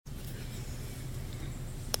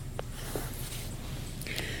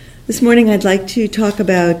This morning I'd like to talk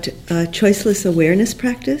about choiceless awareness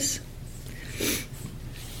practice.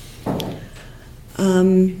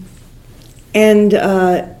 And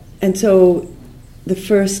so the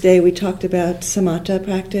first day we talked about samatha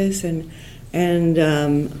practice, and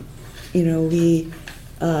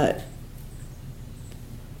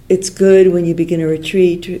it's good when you begin a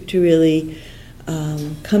retreat to really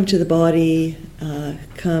come to the body, and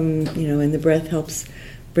the breath helps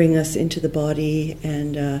bring us into the body,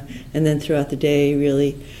 and then throughout the day,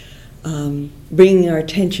 really bringing our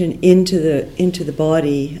attention into the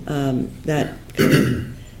body, that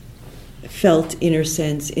kind of felt inner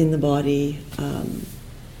sense in the body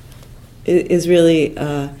is really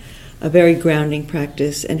a very grounding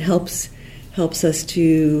practice, and helps us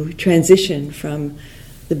to transition from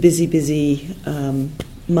the busy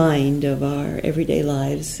mind of our everyday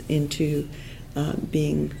lives into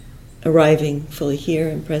arriving fully here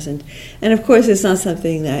and present. And of course, it's not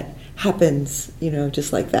something that happens,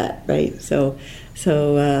 just like that, right? So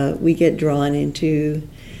we get drawn into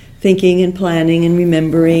thinking and planning and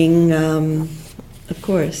remembering, of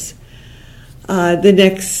course.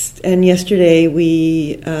 Yesterday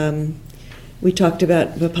we talked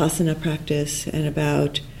about vipassana practice, and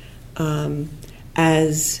about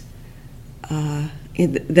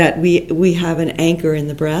that we have an anchor in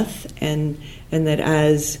the breath, and that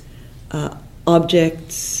as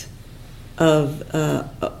objects of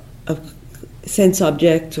sense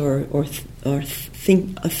objects or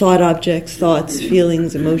thought objects, thoughts,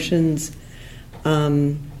 feelings, emotions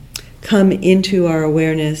come into our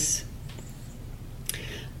awareness,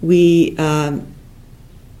 we turn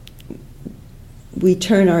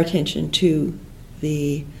our attention to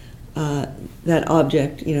that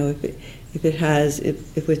object.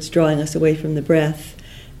 If it's drawing us away from the breath,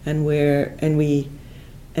 and we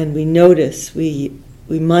notice, we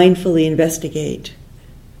mindfully investigate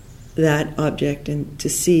that object, and to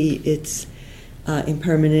see its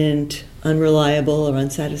impermanent, unreliable, or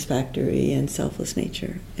unsatisfactory and selfless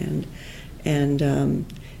nature, and in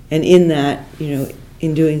that,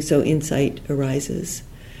 in doing so, insight arises,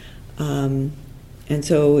 and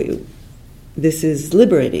so this is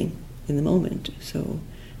liberating in the moment. So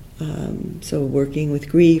working with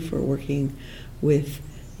grief, or working with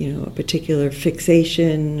a particular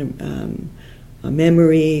fixation, a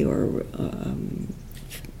memory, or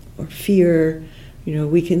fear,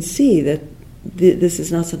 we can see that this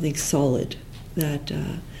is not something solid, that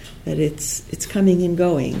it's coming and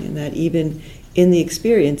going, and that even in the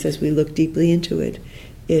experience, as we look deeply into it,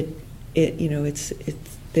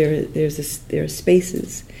 there are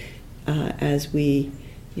spaces as we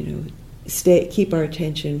keep our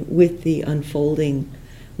attention with the unfolding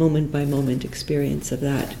moment by moment experience of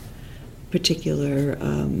that particular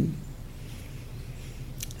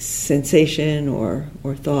sensation or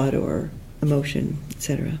thought or emotion,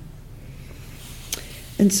 etc.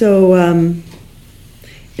 And then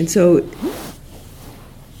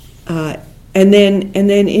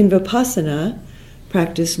in vipassana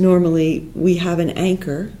practice, normally we have an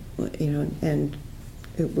anchor, and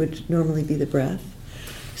it would normally be the breath.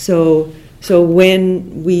 So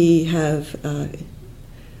when we have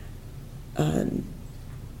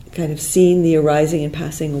kind of seen the arising and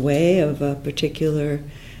passing away of a particular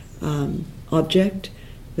object,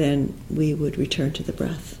 then we would return to the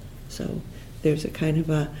breath. So there's a kind of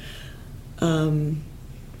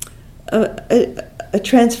a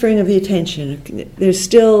transferring of the attention. There's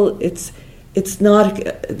still, it's not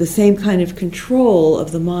the same kind of control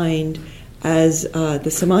of the mind as the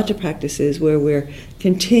samatha practices, where we're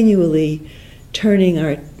continually turning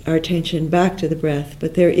our attention back to the breath,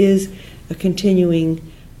 but there is a continuing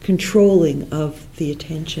controlling of the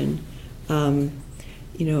attention,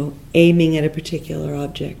 aiming at a particular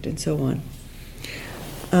object, and so on.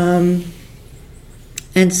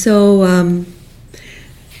 And so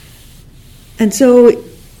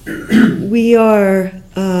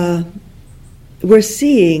we're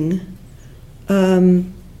seeing,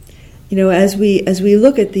 as we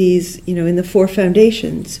look at these, in the four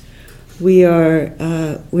foundations, we're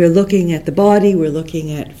looking at the body, we're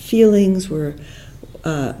looking at feelings, we're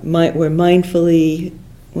mindfully,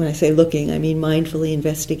 when I say looking, I mean mindfully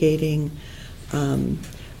investigating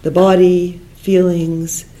the body,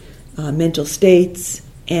 feelings, mental states,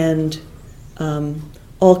 and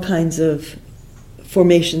all kinds of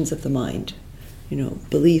formations of the mind,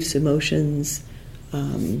 beliefs, emotions,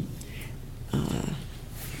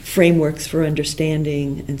 frameworks for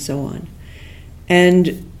understanding, and so on.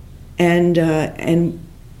 And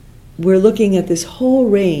we're looking at this whole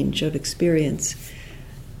range of experience,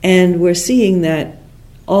 and we're seeing that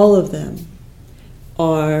all of them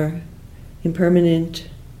are impermanent,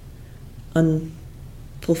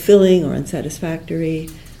 unfulfilling or unsatisfactory,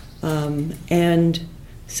 and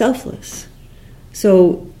selfless.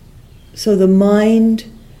 So the mind,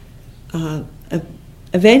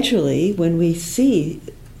 eventually, when we see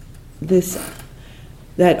this,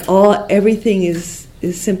 that everything is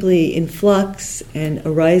simply in flux and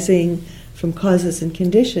arising from causes and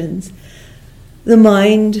conditions, the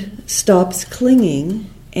mind stops clinging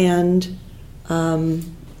and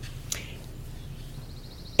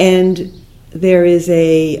there is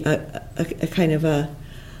a kind of a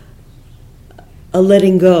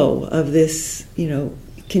letting go of this,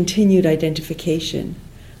 continued identification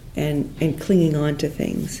and clinging on to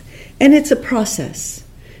things. And it's a process.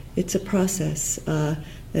 It's a process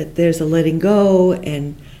that there's a letting go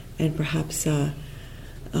and perhaps an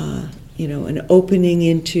opening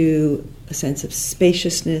into a sense of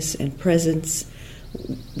spaciousness and presence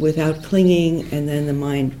without clinging, and then the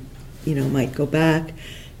mind, might go back.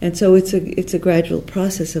 And so it's a gradual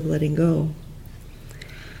process of letting go.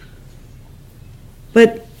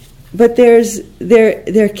 But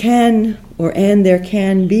there can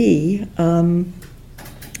be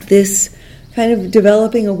this kind of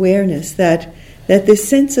developing awareness that this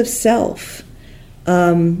sense of self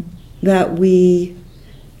that we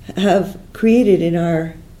have created in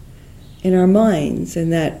our minds,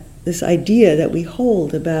 and that this idea that we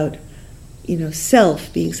hold about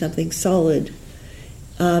self being something solid,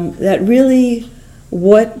 that really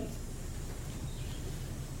what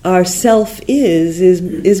our self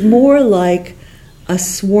is more like a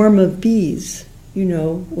swarm of bees.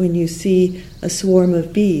 When you see a swarm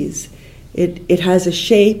of bees, it has a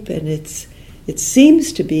shape and it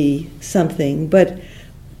seems to be something,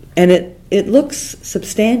 and it looks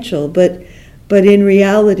substantial, but in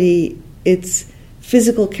reality it's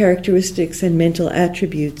physical characteristics and mental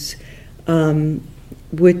attributes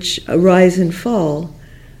which arise and fall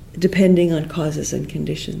depending on causes and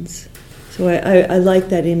conditions. So I like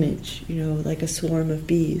that image, like a swarm of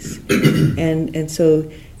bees. and so,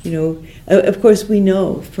 of course we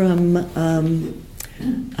know from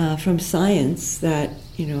science that,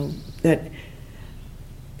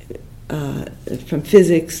 from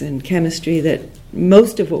physics and chemistry, that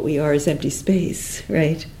most of what we are is empty space,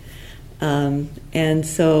 right? And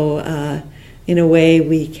so, in a way,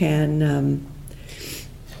 we can.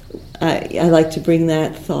 I like to bring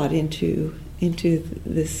that thought into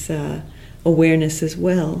this awareness as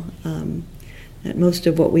well. That most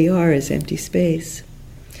of what we are is empty space,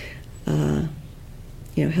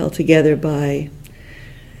 held together by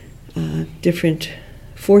different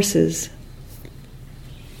forces.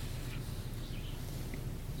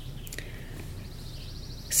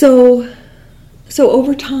 So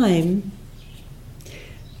over time,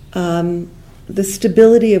 the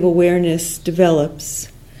stability of awareness develops,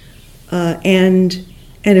 and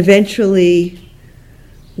eventually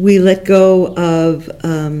we let go of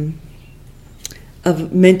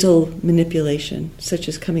mental manipulation, such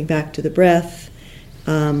as coming back to the breath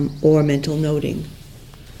or mental noting.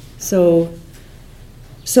 So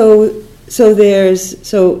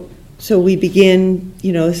we begin,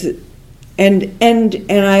 and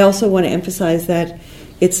I also want to emphasize that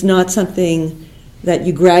it's not something that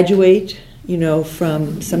you graduate,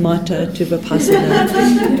 from samatha to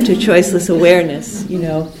vipassana to choiceless awareness,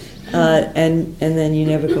 and then you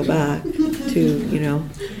never go back to,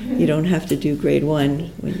 you don't have to do grade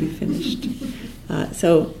 1 when you finished.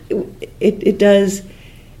 So it does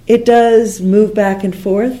move back and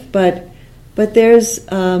forth, but there's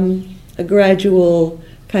a gradual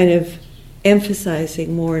kind of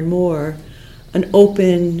emphasizing more and more an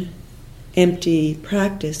open, empty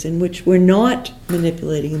practice in which we're not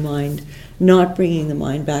manipulating the mind, not bringing the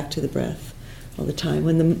mind back to the breath all the time.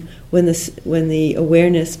 When the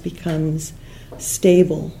awareness becomes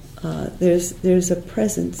stable, there's a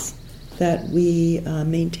presence that we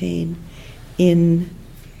maintain in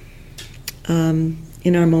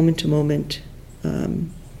our moment-to-moment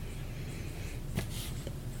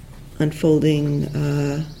unfolding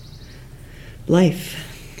life.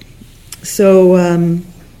 So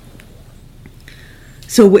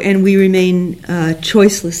and we remain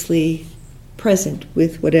choicelessly present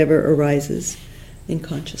with whatever arises in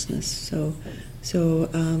consciousness.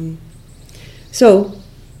 So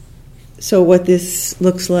what this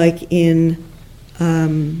looks like in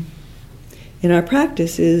our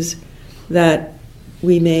practice is that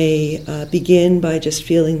we may begin by just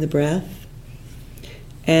feeling the breath,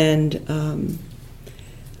 and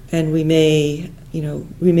we may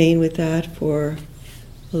remain with that for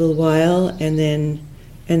a little while, and then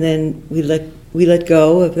we let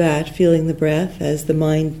go of that, feeling the breath, as the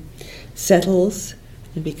mind settles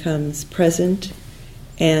and becomes present,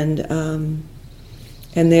 then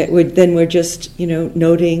we're just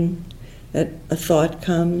noting that a thought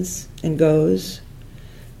comes and goes.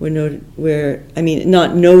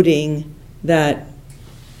 Not noting that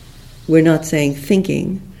we're not saying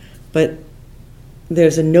thinking, but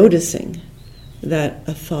there's a noticing that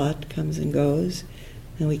a thought comes and goes,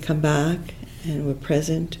 and we come back and we're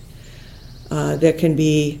present. There can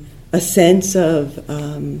be a sense of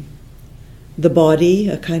the body,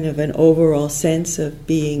 a kind of an overall sense of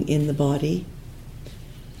being in the body.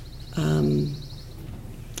 There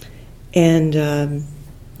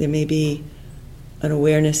may be an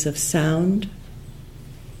awareness of sound.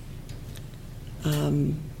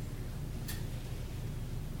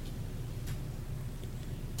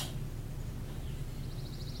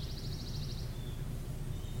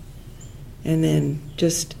 And then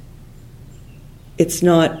just, it's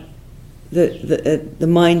not, the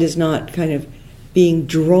mind is not kind of being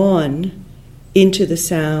drawn into the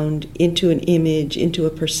sound, into an image, into a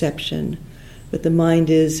perception, but the mind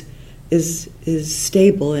is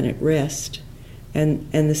stable and at rest,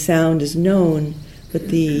 and the sound is known, but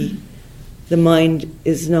the mind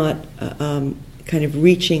is not kind of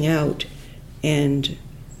reaching out and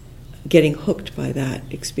getting hooked by that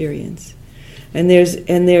experience. And there's a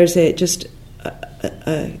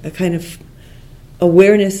kind of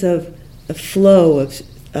awareness of a flow of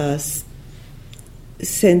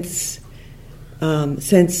sense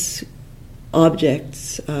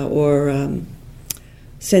objects or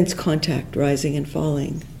sense contact rising and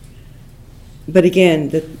falling. But again,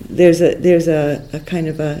 there's a kind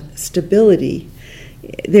of a stability.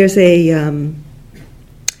 There's an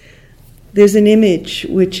image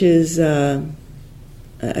which is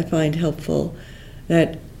I find helpful,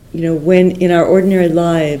 that when in our ordinary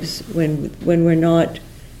lives, when we're not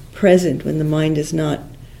present, when the mind is not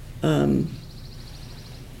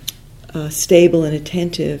stable and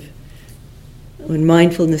attentive, when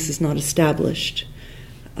mindfulness is not established,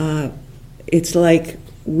 it's like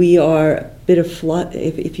we are a bit of flood.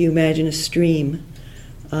 If you imagine a stream,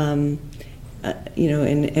 and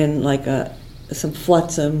like some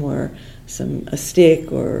flotsam or a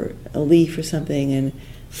stick or a leaf or something, and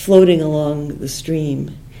floating along the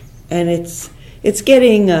stream, and it's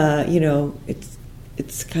getting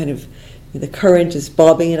it's kind of, the current is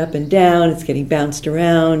bobbing it up and down. It's getting bounced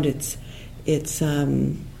around. It's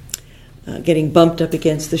getting bumped up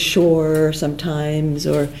against the shore sometimes,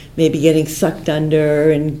 or maybe getting sucked under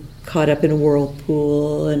and caught up in a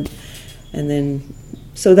whirlpool, and then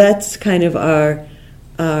so that's kind of our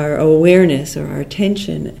awareness or our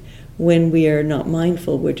attention. When we are not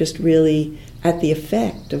mindful, we're just really at the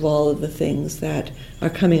effect of all of the things that are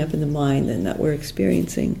coming up in the mind and that we're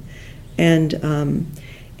experiencing. And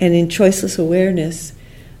in choiceless awareness,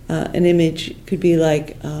 an image could be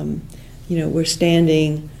like, we're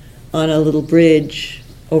standing on a little bridge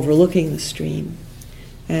overlooking the stream,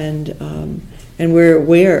 and we're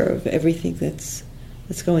aware of everything that's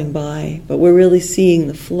going by, but we're really seeing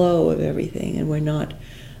the flow of everything, and we're not,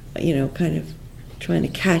 kind of trying to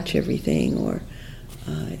catch everything, or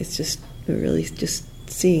it's just, we're really just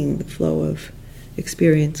seeing the flow of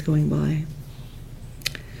experience going by.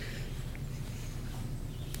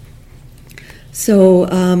 So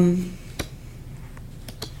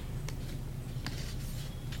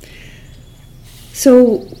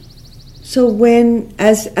when,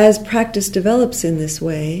 as practice develops in this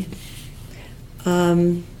way,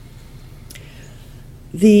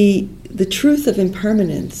 the truth of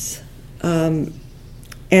impermanence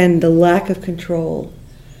and the lack of control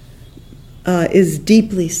is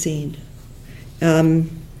deeply seen.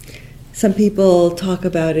 Some people talk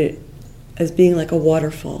about it as being like a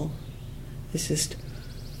waterfall. It's just,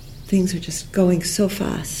 things are just going so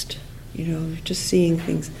fast, just seeing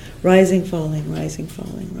things rising, falling, rising,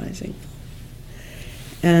 falling, rising.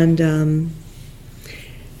 And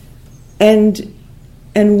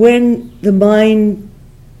when the mind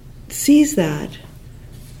sees that,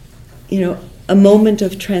 a moment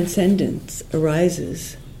of transcendence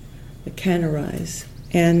arises. It can arise,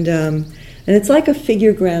 and it's like a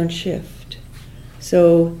figure ground shift.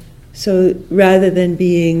 So rather than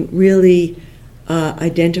being really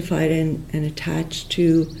identified and attached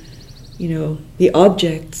to, the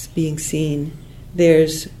objects being seen,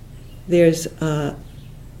 there's a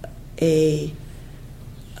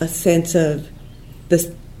sense of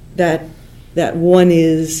this, that one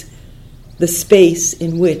is the space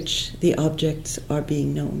in which the objects are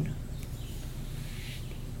being known.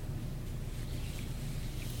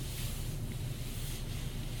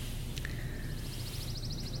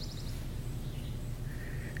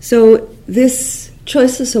 So this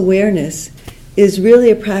choiceless awareness is really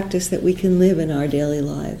a practice that we can live in our daily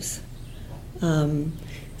lives.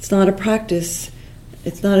 It's not a practice,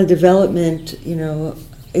 it's not a development,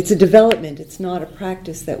 it's a development, it's not a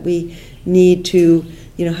practice that we need to,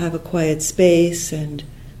 have a quiet space and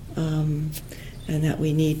that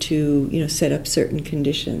we need to, set up certain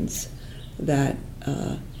conditions that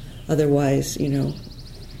otherwise,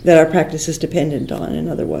 that our practice is dependent on, and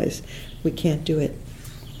otherwise we can't do it.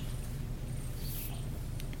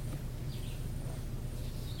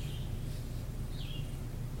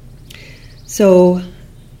 So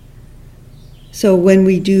when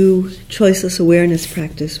we do choiceless awareness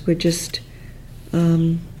practice, we're just,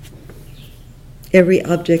 every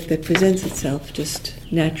object that presents itself just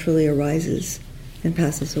naturally arises and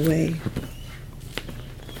passes away.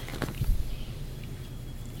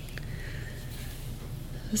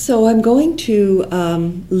 So I'm going to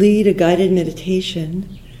lead a guided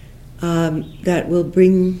meditation that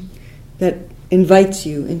invites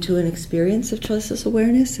you into an experience of choiceless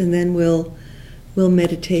awareness, and then we'll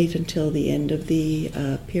meditate until the end of the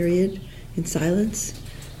period in silence.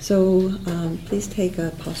 So please take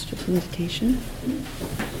a posture for meditation.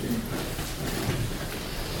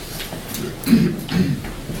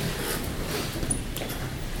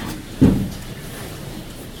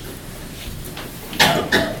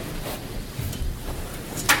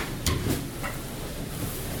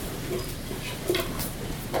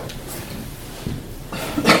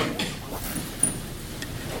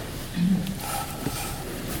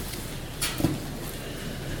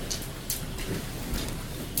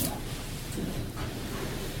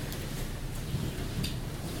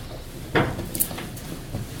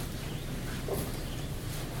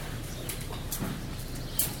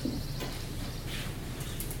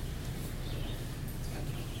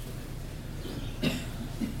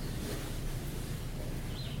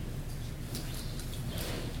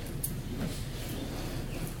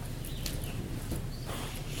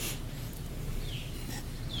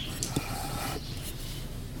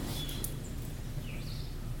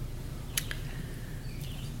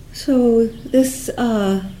 So this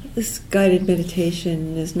guided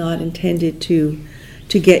meditation is not intended to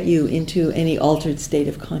get you into any altered state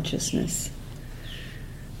of consciousness.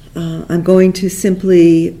 I'm going to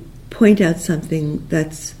simply point out something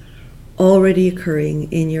that's already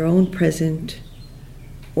occurring in your own present,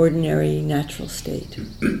 ordinary, natural state.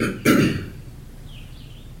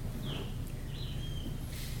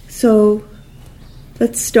 So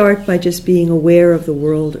let's start by just being aware of the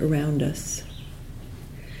world around us.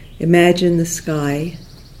 Imagine the sky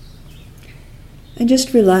and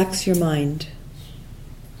just relax your mind.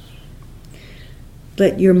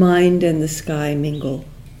 Let your mind and the sky mingle.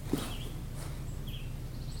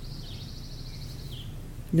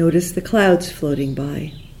 Notice the clouds floating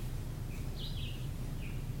by.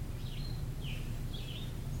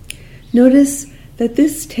 Notice that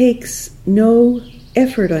this takes no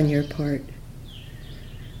effort on your part.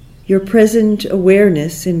 Your present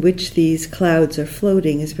awareness in which these clouds are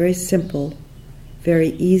floating is very simple, very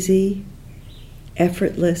easy,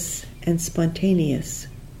 effortless, and spontaneous.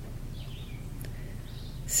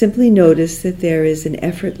 Simply notice that there is an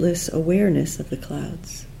effortless awareness of the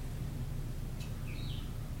clouds.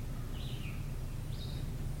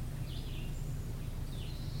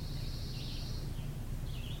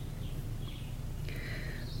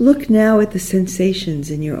 Look now at the sensations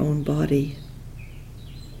in your own body.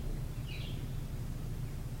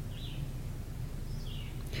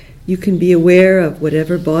 You can be aware of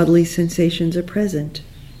whatever bodily sensations are present.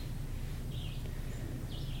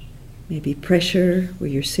 Maybe pressure where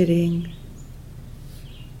you're sitting,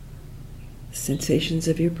 sensations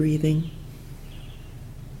of your breathing,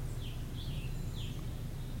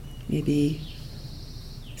 maybe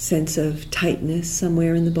sense of tightness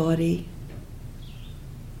somewhere in the body,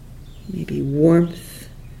 maybe warmth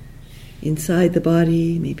inside the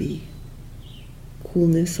body, maybe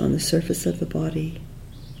coolness on the surface of the body.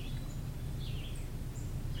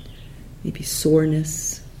 Maybe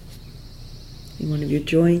soreness in one of your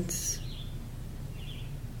joints.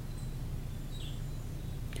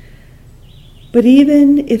 But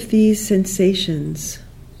even if these sensations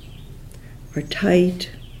are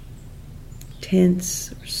tight,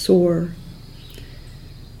 tense, or sore,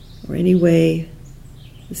 or any way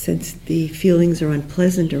the feelings are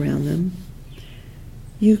unpleasant around them,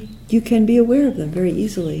 you can be aware of them very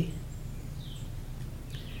easily.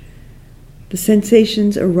 The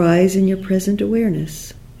sensations arise in your present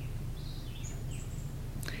awareness.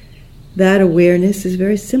 That awareness is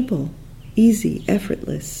very simple, easy,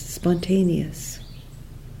 effortless, spontaneous.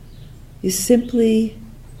 You simply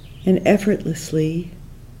and effortlessly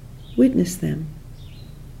witness them.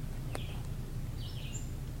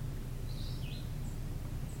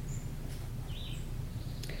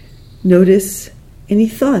 Notice any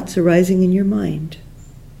thoughts arising in your mind.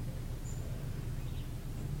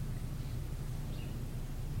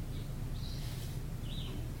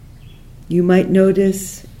 You might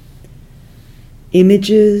notice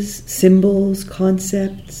images, symbols,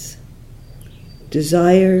 concepts,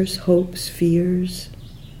 desires, hopes, fears,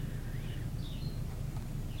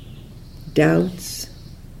 doubts,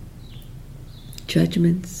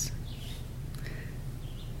 judgments.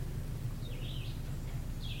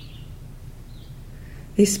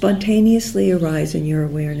 They spontaneously arise in your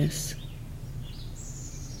awareness.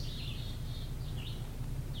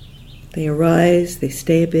 They arise, they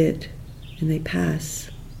stay a bit, and they pass.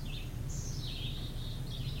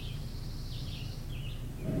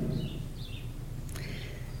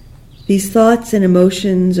 These thoughts and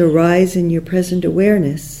emotions arise in your present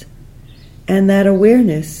awareness, and that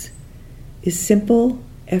awareness is simple,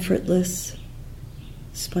 effortless,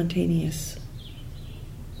 spontaneous.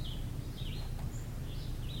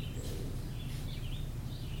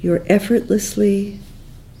 You're effortlessly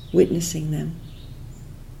witnessing them.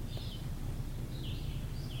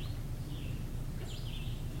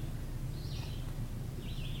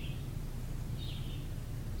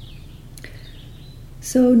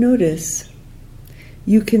 So notice,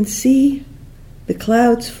 you can see the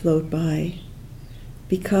clouds float by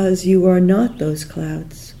because you are not those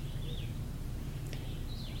clouds.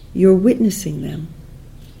 You're witnessing them.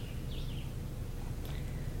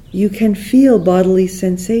 You can feel bodily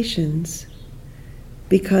sensations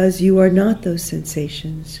because you are not those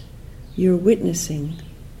sensations. You're witnessing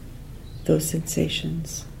those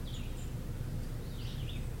sensations.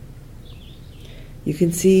 You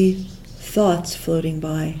can see thoughts floating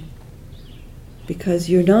by because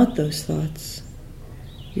you're not those thoughts.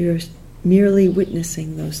 You're merely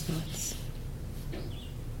witnessing those thoughts.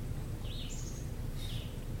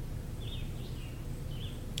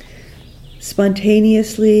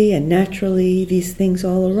 Spontaneously and naturally, these things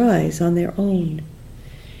all arise on their own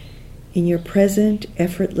in your present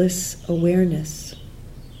effortless awareness.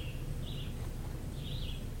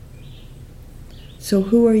 So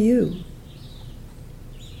who are you?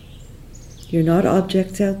 You're not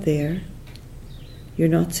objects out there. You're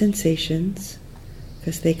not sensations,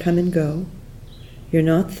 because they come and go. You're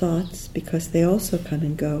not thoughts, because they also come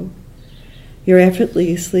and go. You're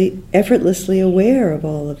effortlessly aware of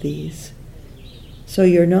all of these. So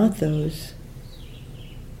you're not those.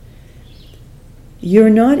 You're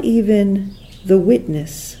not even the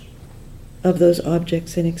witness of those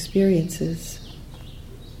objects and experiences.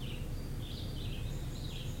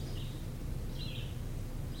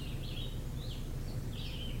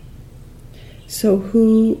 So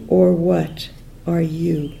who or what are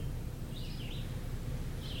you?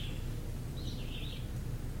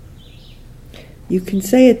 You can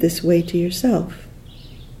say it this way to yourself.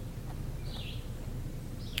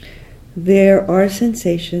 There are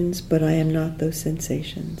sensations, but I am not those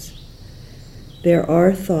sensations. There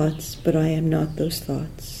are thoughts, but I am not those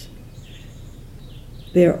thoughts.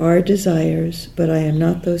 There are desires, but I am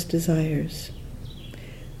not those desires.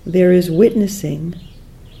 There is witnessing,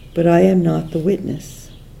 but I am not the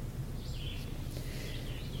witness.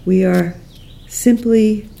 We are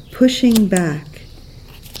simply pushing back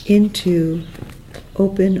into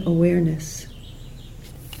open awareness.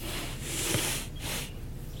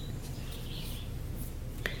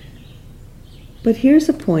 But here's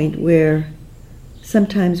a point where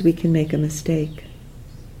sometimes we can make a mistake.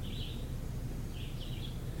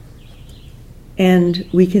 And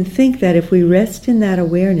we can think that if we rest in that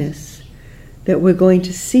awareness, that we're going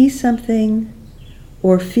to see something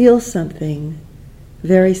or feel something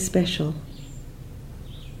very special.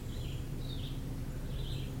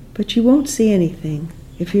 But you won't see anything.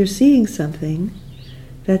 If you're seeing something,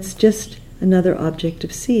 that's just another object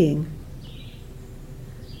of seeing,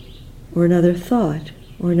 or another thought,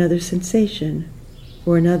 or another sensation,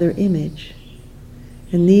 or another image.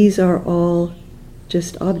 And these are all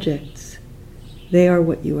just objects. They are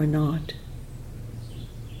what you are not.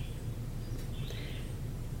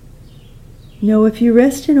 No, if you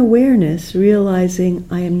rest in awareness, realizing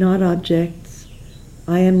I am not objects,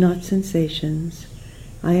 I am not sensations,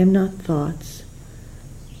 I am not thoughts,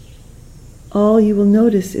 all you will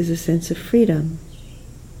notice is a sense of freedom,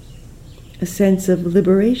 a sense of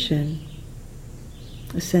liberation,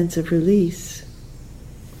 a sense of release.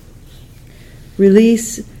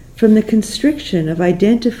 Release from the constriction of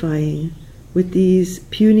identifying with these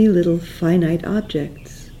puny little finite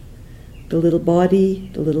objects. The little body,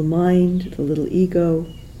 the little mind, the little ego,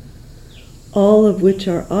 all of which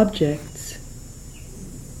are objects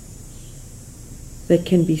that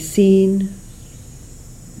can be seen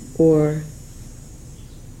or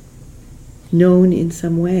known in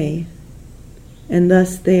some way, and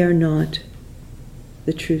thus they are not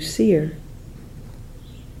the true seer.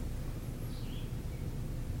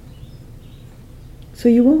 So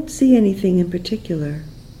you won't see anything in particular.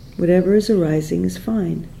 Whatever is arising is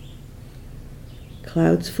fine.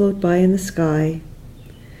 Clouds float by in the sky,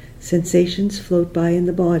 sensations float by in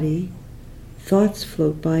the body, thoughts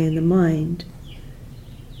float by in the mind,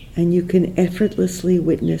 and you can effortlessly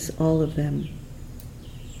witness all of them.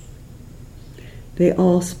 They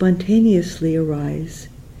all spontaneously arise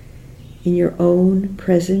in your own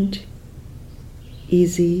present,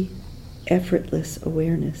 easy, effortless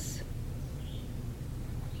awareness.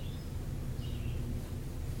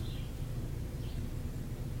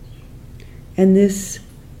 And this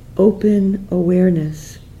open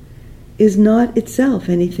awareness is not itself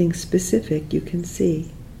anything specific you can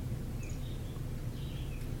see.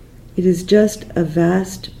 It is just a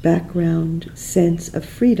vast background sense of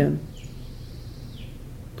freedom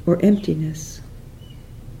or emptiness.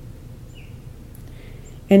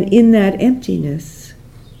 And in that emptiness,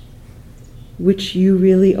 which you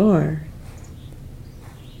really are,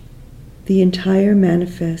 the entire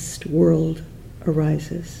manifest world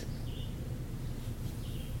arises.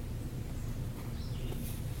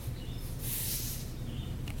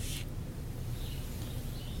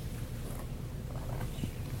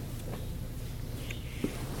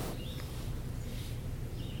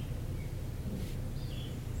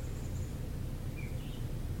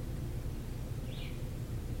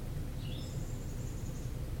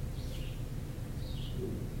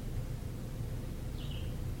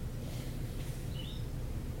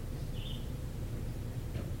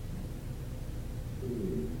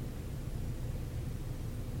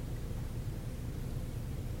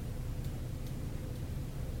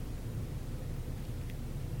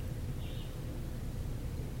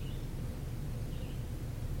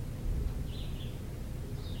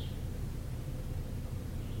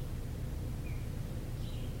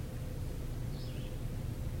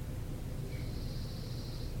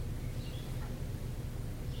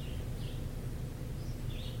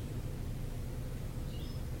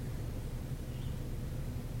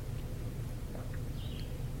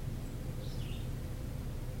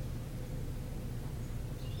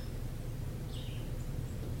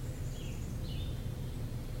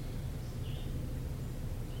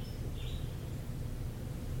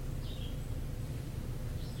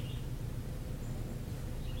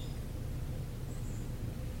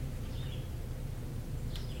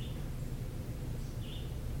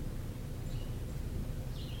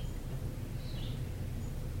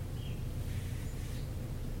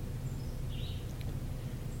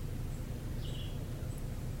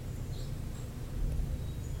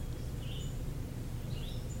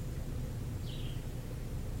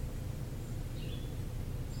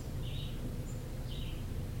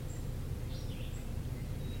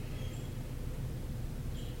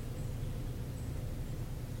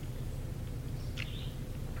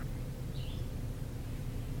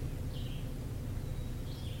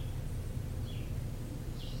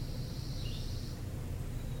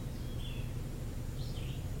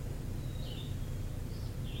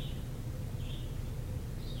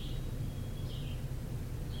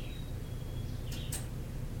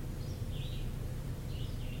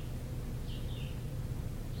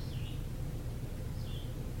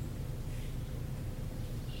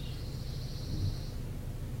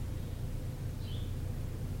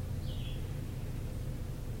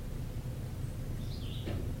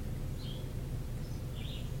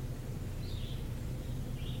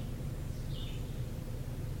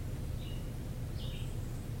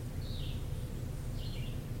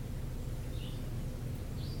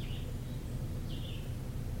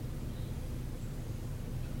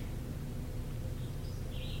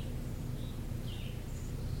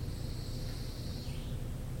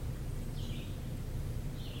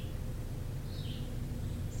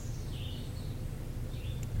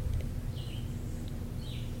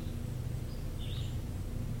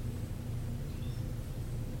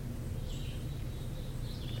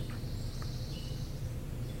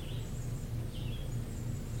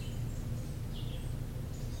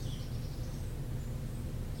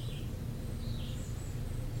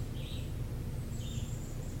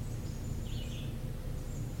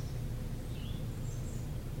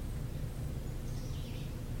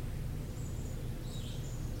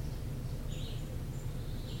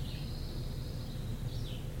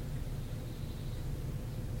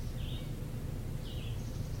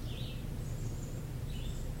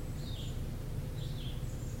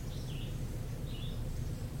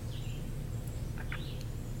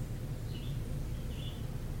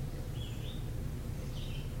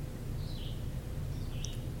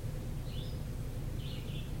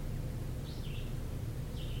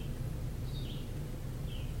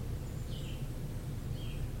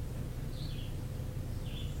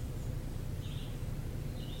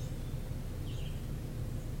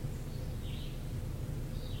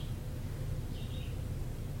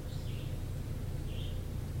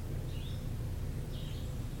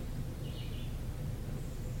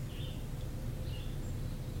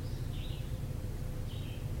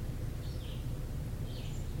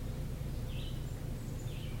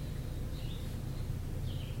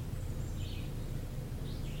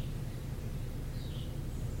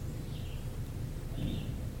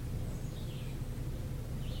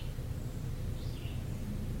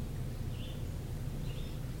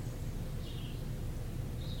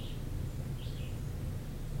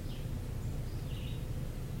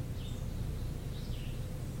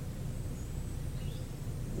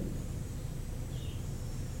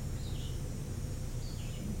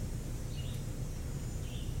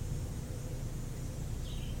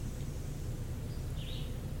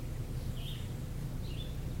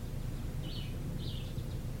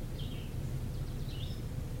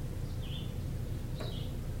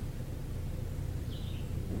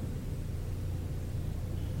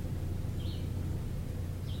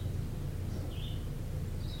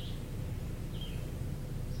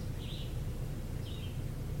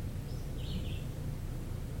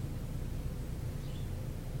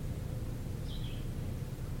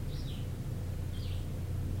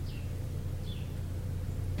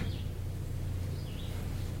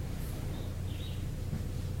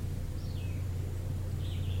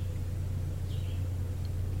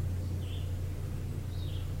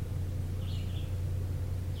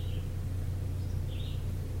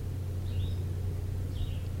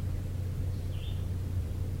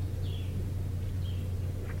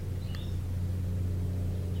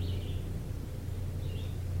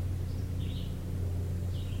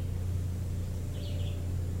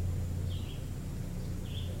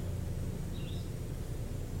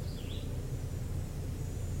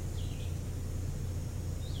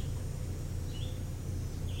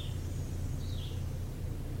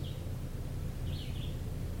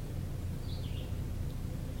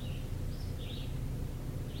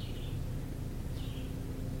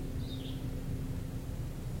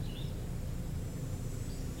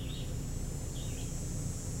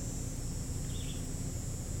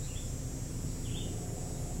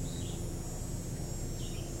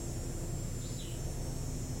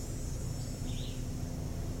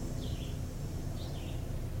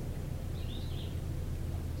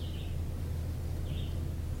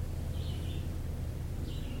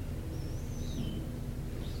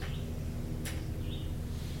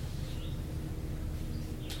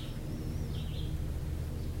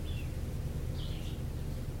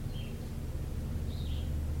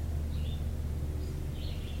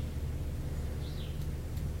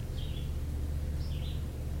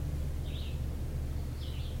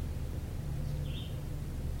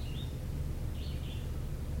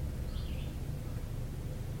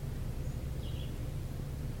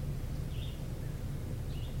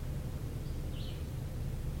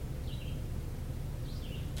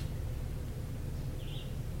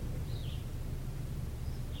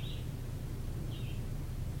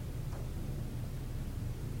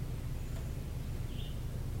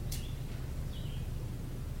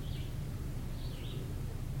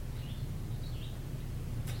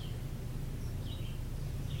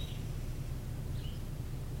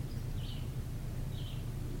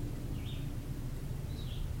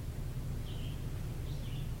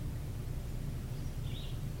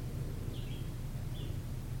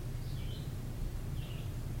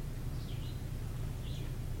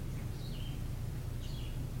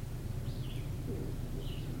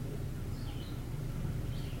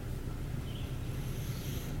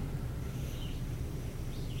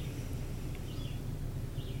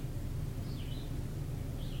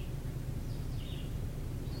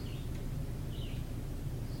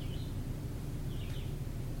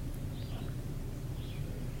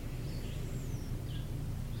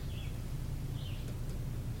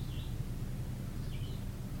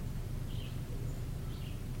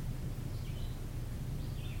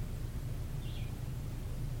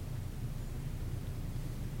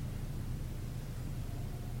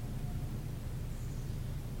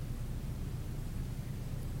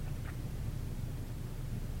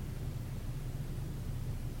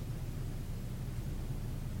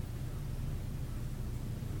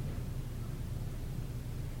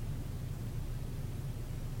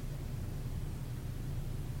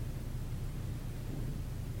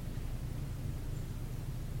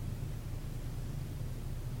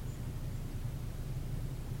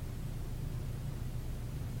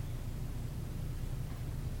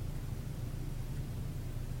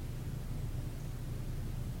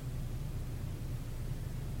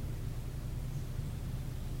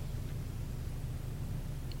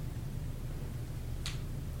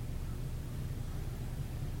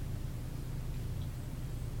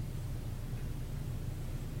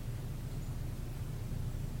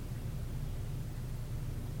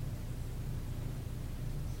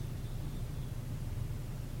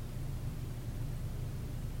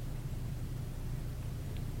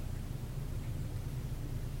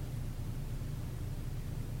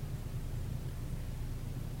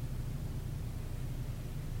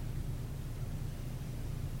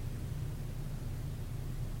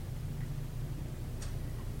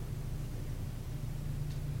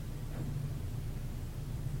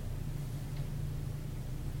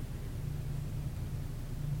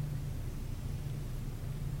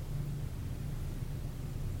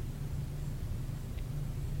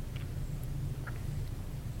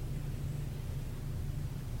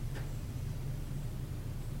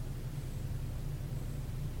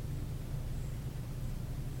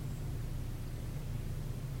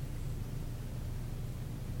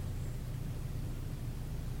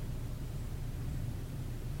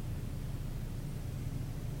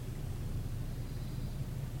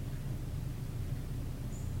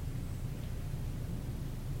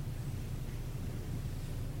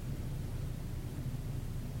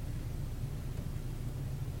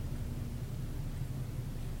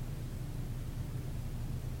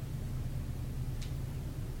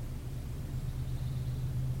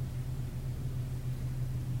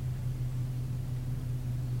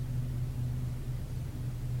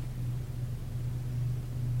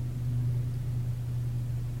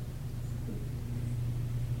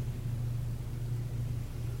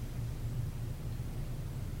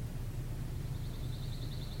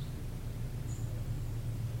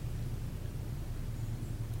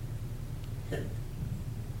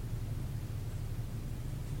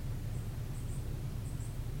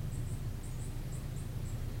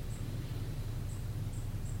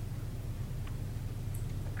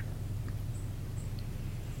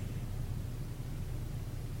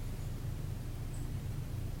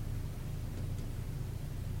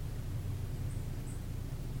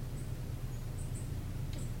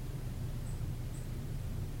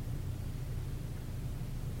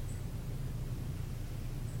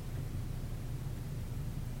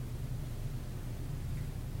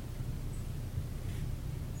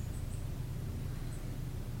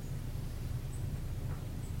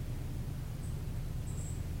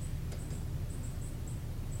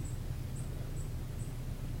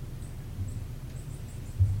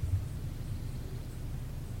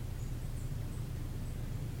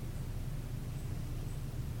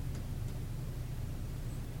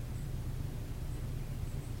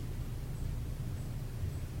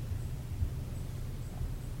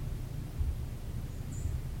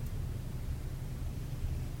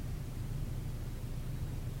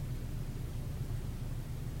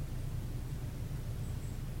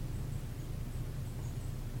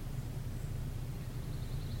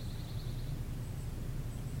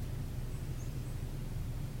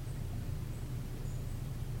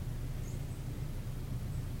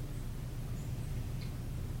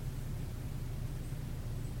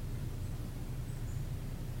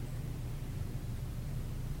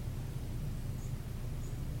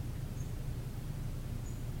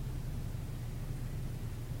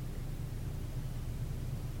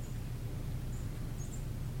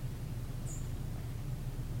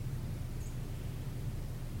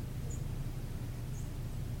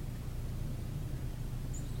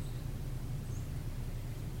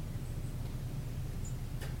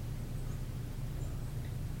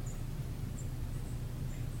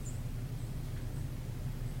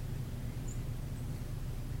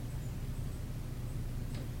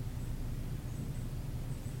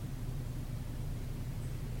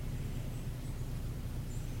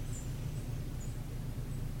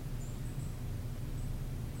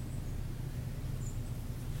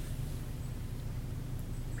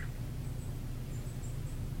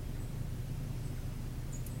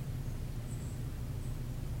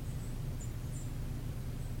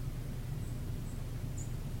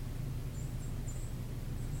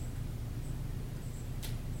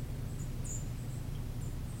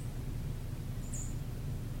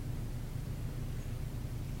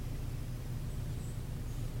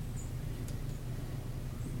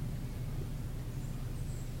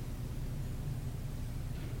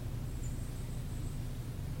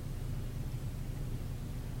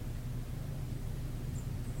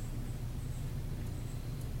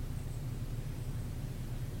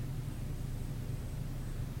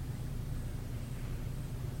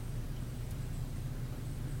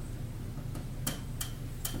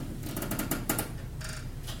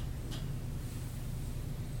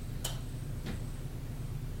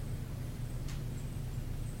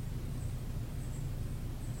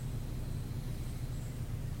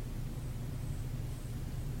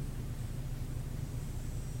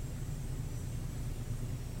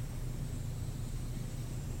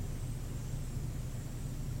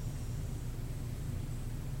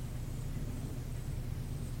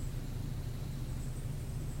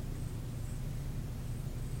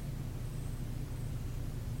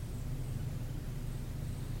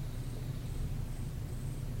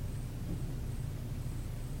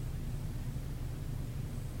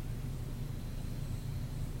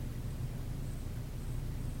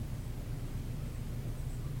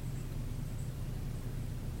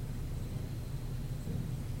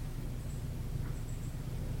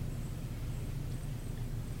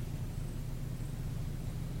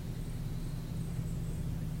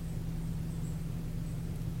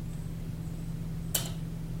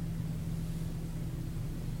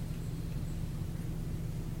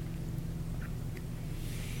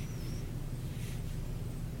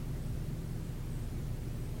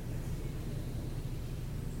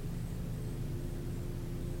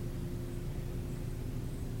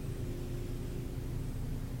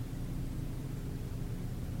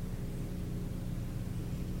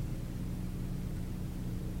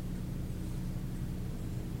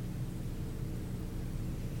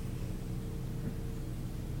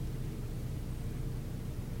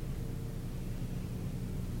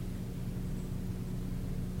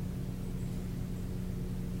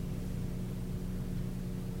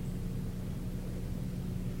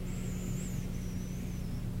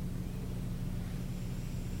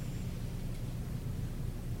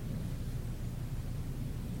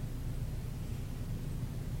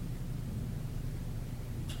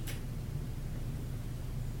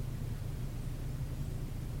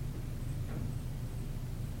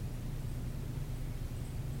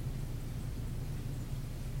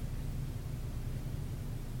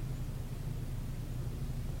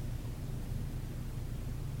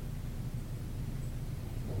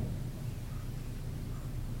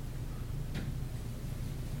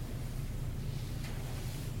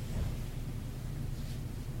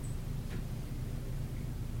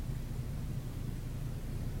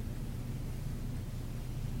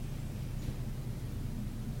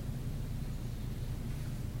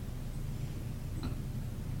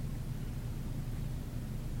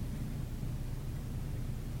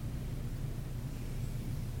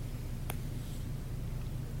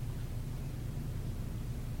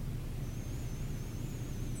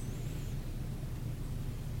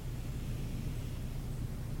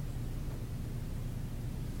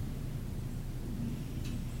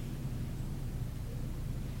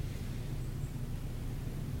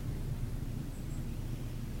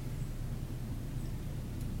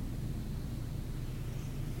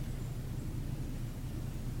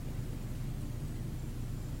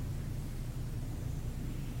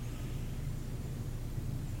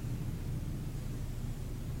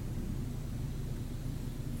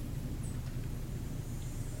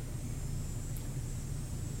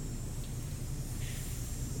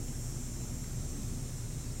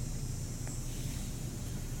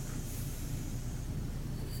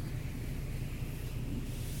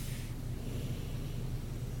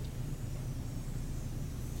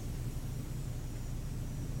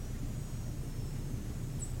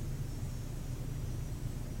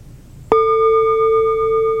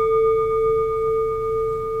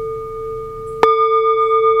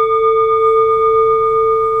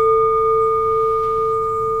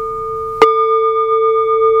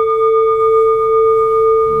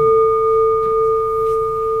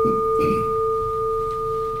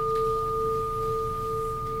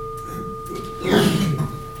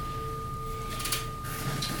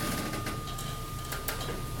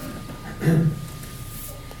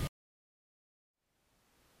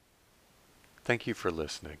 Thank you for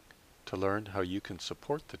listening. To learn how you can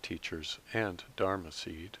support the teachers and Dharma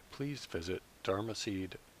Seed, please visit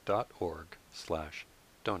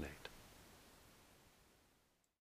dharmaseed.org/donate.